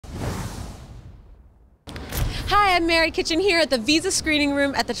Hi, I'm Mary Kitchen here at the Visa Screening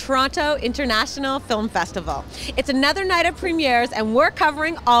Room at the Toronto International Film Festival. It's another night of premieres and we're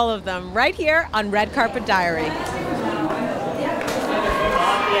covering all of them right here on Red Carpet Diary.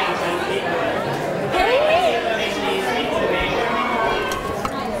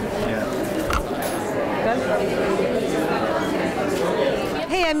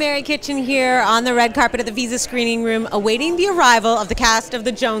 Hey, I'm Mary Kitchen here on the red carpet at the Visa Screening Room, awaiting the arrival of the cast of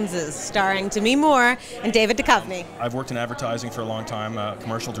The Joneses, starring Demi Moore and David Duchovny. I've worked in advertising for a long time,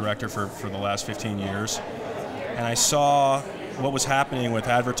 commercial director for the last 15 years, and I saw what was happening with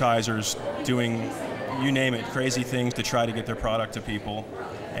advertisers doing, you name it, crazy things to try to get their product to people.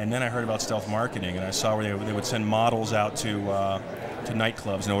 And then I heard about stealth marketing, and I saw where they would send models out to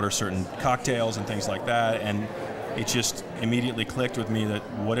nightclubs and order certain cocktails and things like that. And it just immediately clicked with me that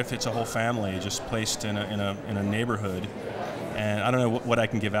what if it's a whole family just placed in a neighborhood? And I don't know what I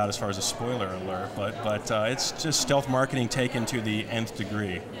can give out as far as a spoiler alert, but it's just stealth marketing taken to the nth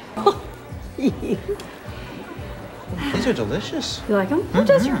degree. These are delicious. You like them? Who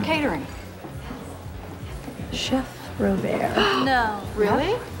does your catering? Chef Robert. No.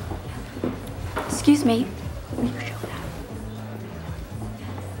 Really? Excuse me. Will you show that?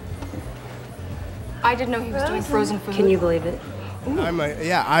 I didn't know he was doing frozen food. Can you believe it?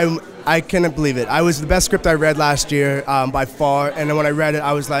 I couldn't believe it. I was the best script I read last year by far, and then when I read it,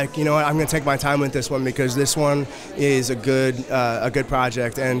 I was like, you know what, I'm going to take my time with this one because this one is a good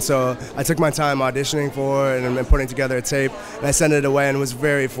project. And so I took my time auditioning for it and putting together a tape, and I sent it away, and was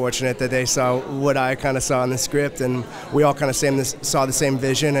very fortunate that they saw what I kind of saw in the script, and we all kind of saw the same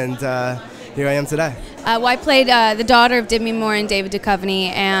vision, and here I am today. Well, I played the daughter of Demi Moore and David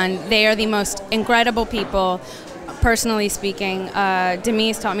Duchovny, and they are the most incredible people, personally speaking.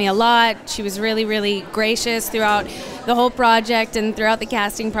 Demi's taught me a lot. She was really, really gracious throughout the whole project and throughout the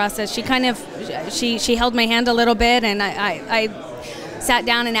casting process. She kind of, she held my hand a little bit, and I sat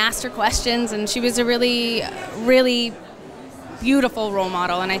down and asked her questions, and she was a really, really beautiful role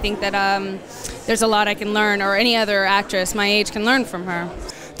model, and I think that there's a lot I can learn, or any other actress my age can learn from her.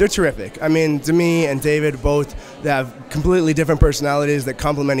 They're terrific. I mean, Demi and David both have completely different personalities that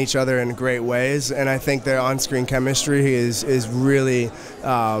complement each other in great ways, and I think their on-screen chemistry is really,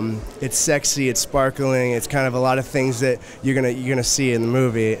 it's sexy, it's sparkling, it's kind of a lot of things that you're gonna see in the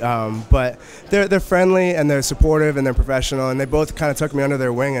movie. But they're friendly and they're supportive and they're professional, and they both kind of took me under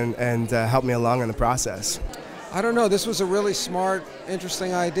their wing and helped me along in the process. I don't know. This was a really smart,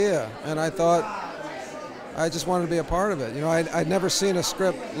 interesting idea, and I thought I just wanted to be a part of it. You know, I'd never seen a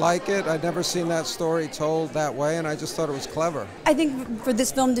script like it. I'd never seen that story told that way, and I just thought it was clever. I think for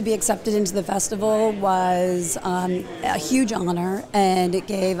this film to be accepted into the festival was a huge honor, and it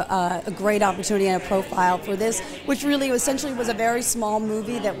gave a great opportunity and a profile for this, which really essentially was a very small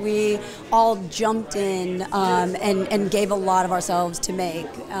movie that we all jumped in and gave a lot of ourselves to make,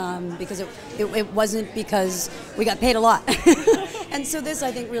 because it wasn't because we got paid a lot. And so this,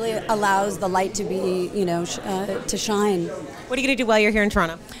 I think, really allows the light to be, you know, to shine. What are you going to do while you're here in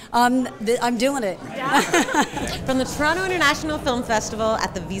Toronto? I'm doing it. From the Toronto International Film Festival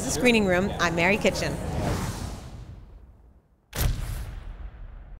at the Visa Screening Room, I'm Mary Kitchen.